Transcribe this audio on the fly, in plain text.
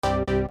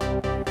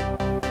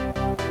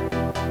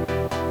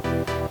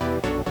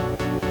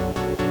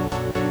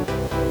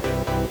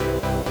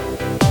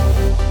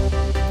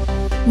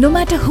No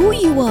matter who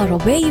you are or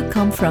where you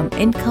come from,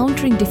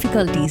 encountering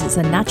difficulties is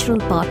a natural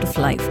part of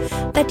life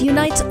that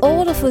unites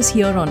all of us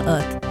here on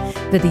earth.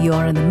 Whether you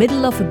are in the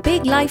middle of a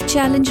big life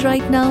challenge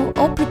right now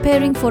or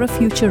preparing for a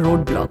future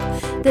roadblock,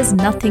 there's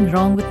nothing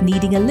wrong with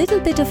needing a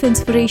little bit of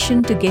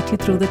inspiration to get you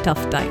through the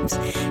tough times.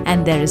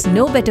 And there is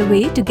no better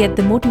way to get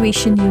the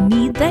motivation you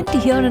need than to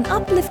hear an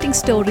uplifting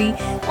story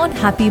on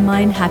Happy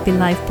Mind, Happy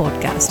Life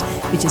podcast,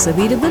 which is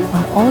available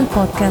on all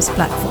podcast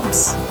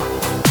platforms.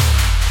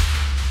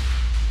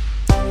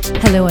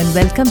 Hello and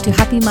welcome to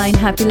Happy Mind,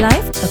 Happy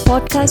Life, a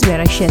podcast where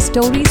I share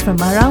stories from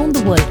around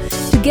the world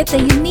to get the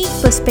unique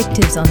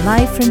perspectives on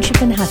life,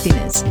 friendship and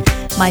happiness.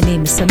 My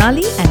name is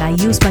Sonali and I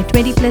use my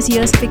 20 plus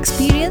years of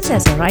experience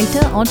as a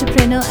writer,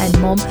 entrepreneur and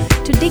mom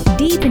to dig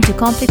deep into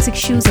complex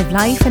issues of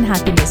life and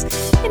happiness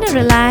in a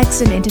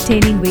relaxed and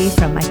entertaining way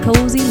from my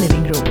cozy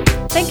living room.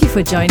 Thank you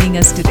for joining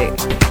us today.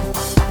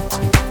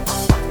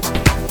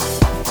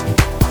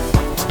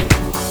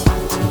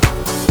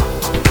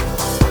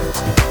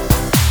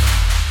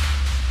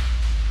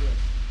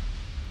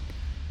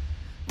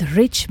 The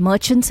rich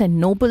merchants and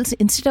nobles,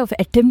 instead of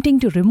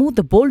attempting to remove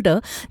the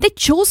boulder, they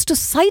chose to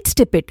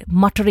sidestep it,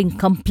 muttering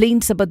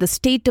complaints about the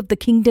state of the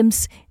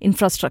kingdom's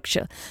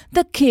infrastructure.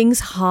 The king's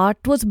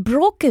heart was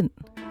broken.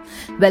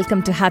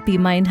 Welcome to Happy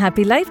Mind,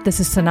 Happy Life. This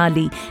is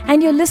Sonali,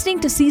 and you're listening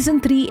to Season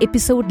 3,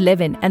 Episode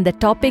 11, and the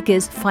topic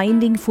is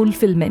Finding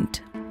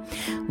Fulfilment.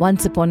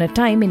 Once upon a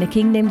time, in a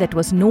kingdom that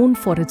was known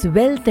for its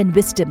wealth and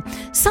wisdom,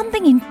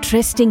 something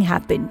interesting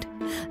happened.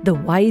 The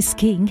wise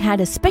king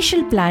had a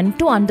special plan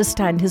to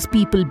understand his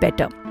people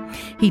better.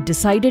 He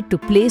decided to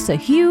place a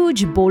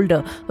huge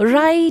boulder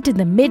right in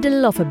the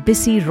middle of a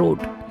busy road.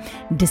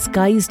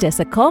 Disguised as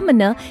a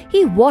commoner,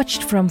 he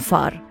watched from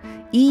far,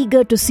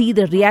 eager to see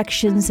the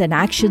reactions and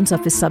actions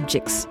of his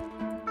subjects.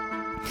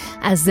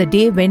 As the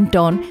day went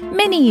on,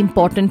 many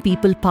important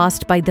people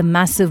passed by the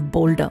massive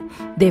boulder.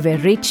 They were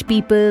rich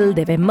people,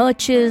 they were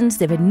merchants,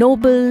 they were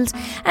nobles,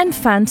 and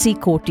fancy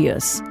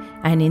courtiers.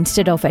 And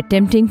instead of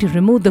attempting to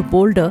remove the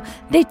boulder,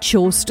 they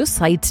chose to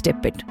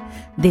sidestep it.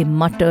 They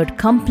muttered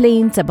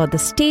complaints about the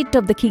state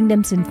of the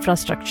kingdom's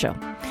infrastructure.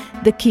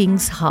 The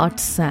king's heart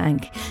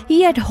sank.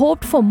 He had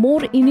hoped for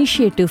more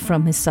initiative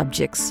from his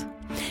subjects.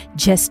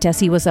 Just as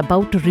he was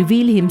about to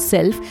reveal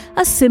himself,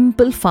 a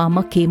simple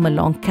farmer came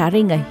along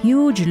carrying a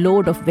huge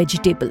load of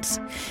vegetables.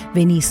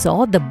 When he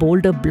saw the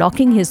boulder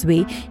blocking his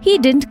way, he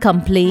didn't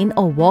complain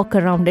or walk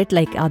around it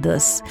like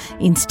others.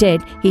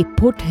 Instead, he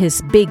put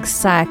his big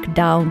sack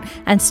down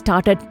and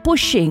started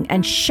pushing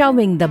and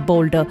shoving the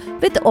boulder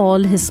with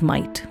all his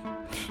might.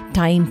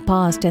 Time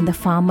passed and the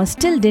farmer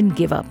still didn't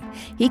give up.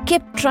 He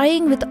kept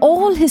trying with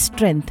all his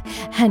strength,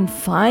 and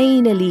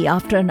finally,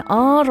 after an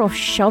hour of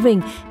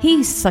shoving,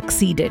 he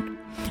succeeded.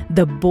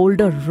 The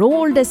boulder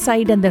rolled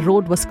aside and the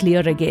road was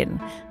clear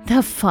again.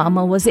 The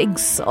farmer was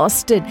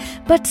exhausted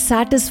but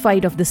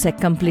satisfied of this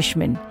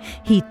accomplishment.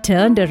 He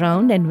turned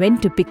around and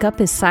went to pick up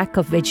his sack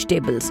of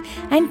vegetables,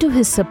 and to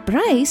his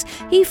surprise,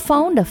 he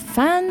found a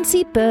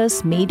fancy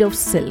purse made of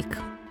silk.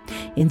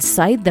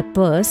 Inside the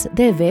purse,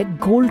 there were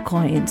gold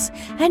coins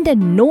and a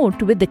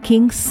note with the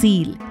king's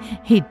seal.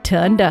 It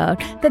turned out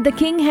that the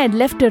king had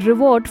left a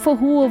reward for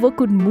whoever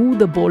could move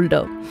the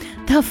boulder.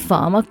 The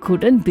farmer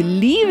couldn't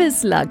believe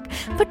his luck,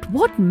 but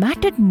what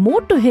mattered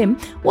more to him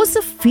was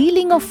the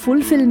feeling of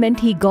fulfillment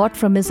he got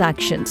from his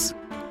actions.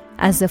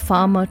 As the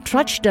farmer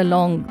trudged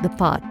along the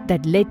path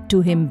that led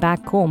to him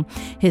back home,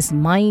 his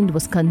mind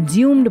was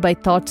consumed by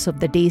thoughts of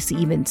the day's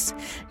events.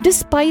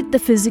 Despite the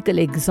physical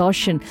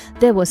exhaustion,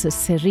 there was a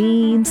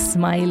serene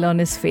smile on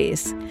his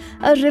face,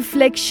 a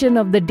reflection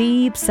of the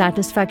deep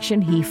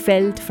satisfaction he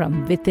felt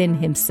from within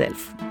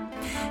himself.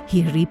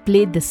 He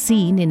replayed the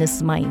scene in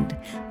his mind,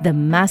 the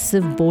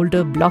massive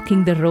boulder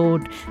blocking the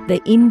road,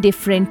 the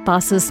indifferent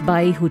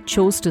passers-by who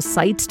chose to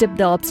sidestep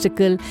the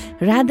obstacle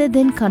rather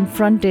than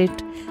confront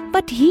it.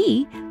 But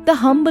he, the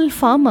humble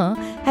farmer,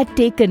 had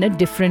taken a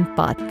different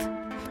path.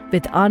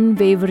 With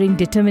unwavering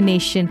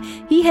determination,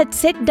 he had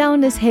set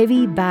down his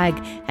heavy bag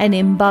and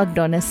embarked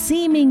on a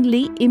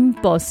seemingly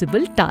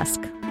impossible task.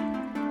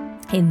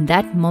 In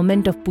that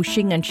moment of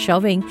pushing and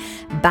shoving,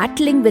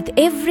 battling with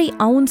every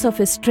ounce of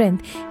his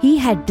strength, he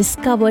had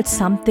discovered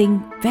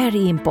something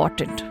very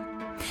important.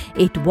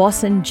 It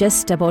wasn't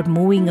just about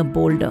moving a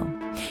boulder.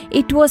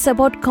 It was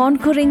about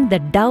conquering the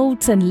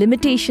doubts and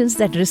limitations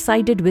that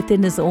resided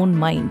within his own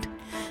mind.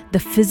 The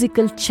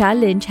physical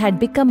challenge had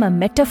become a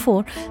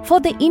metaphor for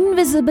the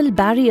invisible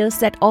barriers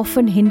that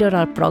often hinder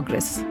our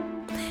progress.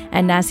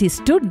 And as he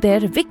stood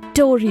there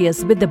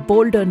victorious with the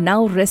boulder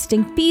now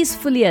resting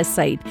peacefully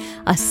aside,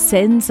 a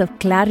sense of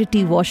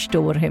clarity washed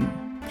over him.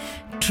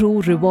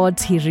 True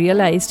rewards, he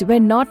realized, were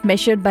not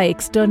measured by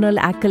external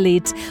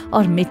accolades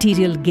or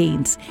material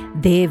gains.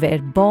 They were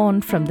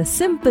born from the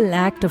simple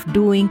act of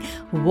doing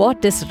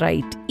what is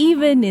right,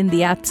 even in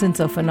the absence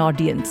of an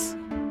audience.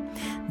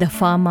 The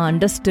farmer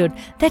understood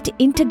that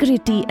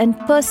integrity and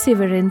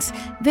perseverance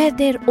were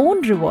their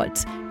own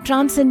rewards,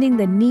 transcending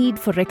the need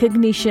for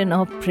recognition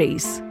or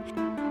praise.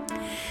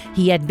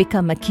 He had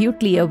become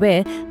acutely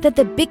aware that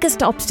the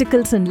biggest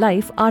obstacles in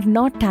life are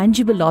not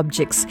tangible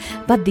objects,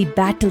 but the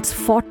battles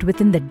fought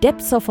within the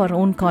depths of our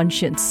own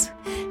conscience.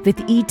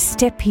 With each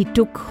step he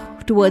took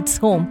towards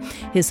home,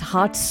 his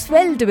heart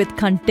swelled with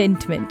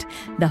contentment.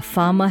 The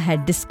farmer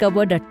had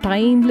discovered a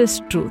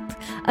timeless truth,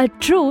 a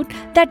truth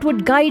that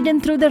would guide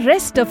him through the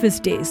rest of his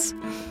days.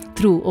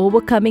 Through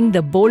overcoming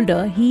the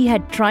boulder, he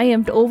had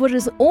triumphed over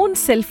his own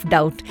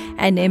self-doubt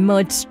and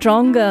emerged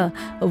stronger,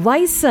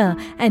 wiser,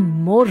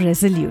 and more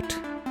resolute.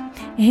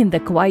 In the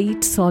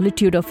quiet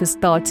solitude of his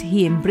thoughts,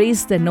 he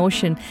embraced the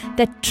notion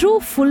that true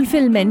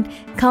fulfillment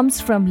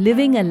comes from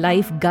living a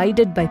life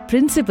guided by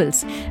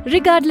principles,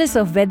 regardless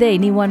of whether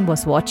anyone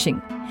was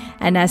watching.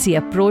 And as he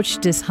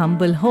approached his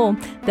humble home,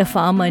 the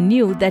farmer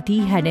knew that he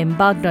had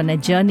embarked on a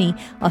journey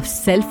of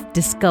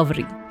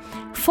self-discovery,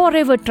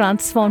 forever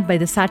transformed by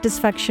the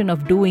satisfaction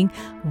of doing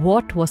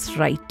what was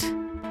right.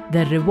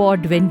 The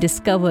reward, when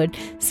discovered,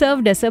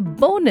 served as a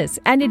bonus,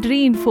 and it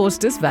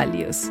reinforced his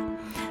values.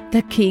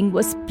 The king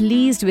was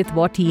pleased with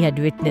what he had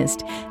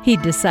witnessed. He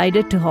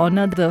decided to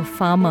honor the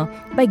farmer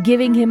by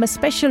giving him a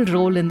special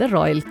role in the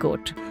royal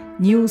court.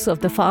 News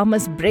of the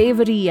farmer's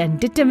bravery and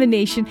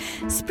determination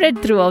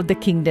spread throughout the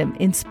kingdom,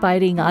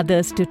 inspiring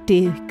others to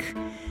take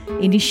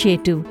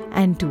initiative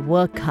and to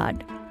work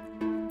hard.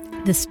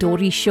 The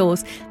story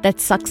shows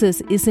that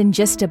success isn't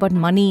just about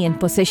money and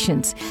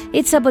possessions.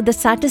 It's about the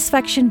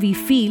satisfaction we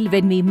feel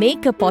when we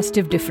make a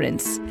positive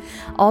difference.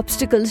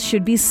 Obstacles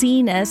should be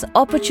seen as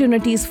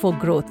opportunities for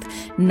growth,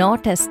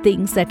 not as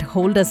things that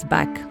hold us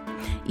back.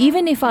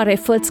 Even if our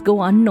efforts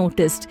go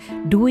unnoticed,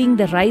 doing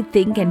the right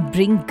thing can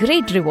bring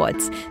great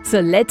rewards. So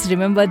let's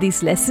remember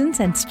these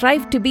lessons and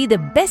strive to be the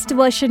best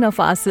version of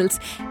ourselves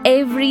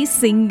every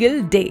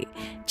single day.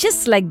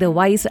 Just like the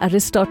wise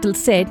Aristotle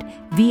said,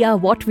 we are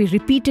what we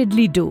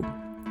repeatedly do.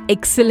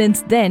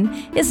 Excellence then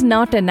is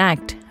not an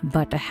act,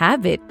 but a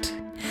habit.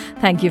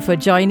 Thank you for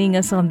joining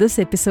us on this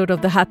episode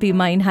of the Happy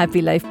Mind,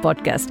 Happy Life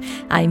podcast.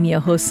 I'm your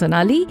host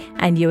Sonali,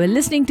 and you are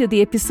listening to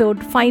the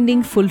episode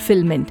Finding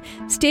Fulfilment.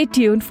 Stay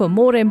tuned for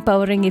more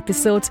empowering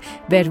episodes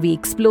where we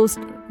explore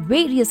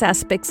various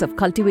aspects of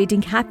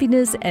cultivating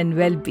happiness and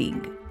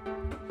well-being.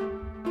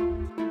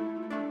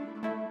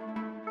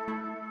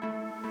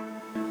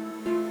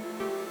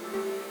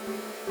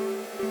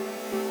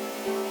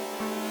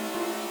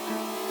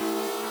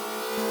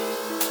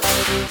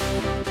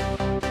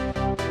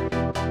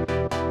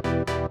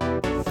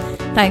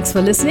 Thanks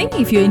for listening.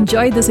 If you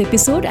enjoyed this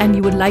episode and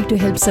you would like to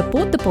help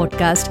support the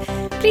podcast,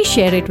 please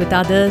share it with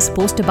others,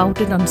 post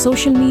about it on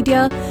social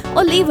media,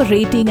 or leave a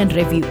rating and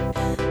review.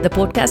 The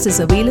podcast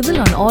is available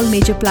on all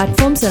major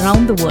platforms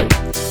around the world.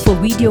 For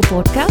video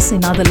podcasts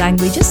in other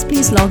languages,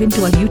 please log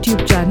into our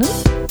YouTube channel.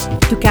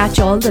 To catch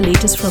all the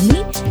latest from me,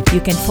 you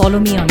can follow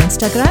me on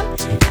Instagram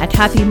at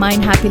Happy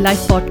Mind Happy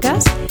Life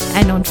Podcast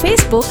and on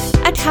Facebook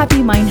at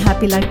Happy Mind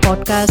Happy Life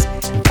Podcast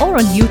or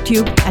on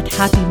YouTube at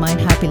Happy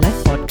Mind Happy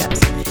Life Podcast.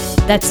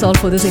 That's all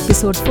for this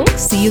episode,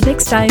 folks. See you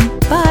next time.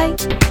 Bye.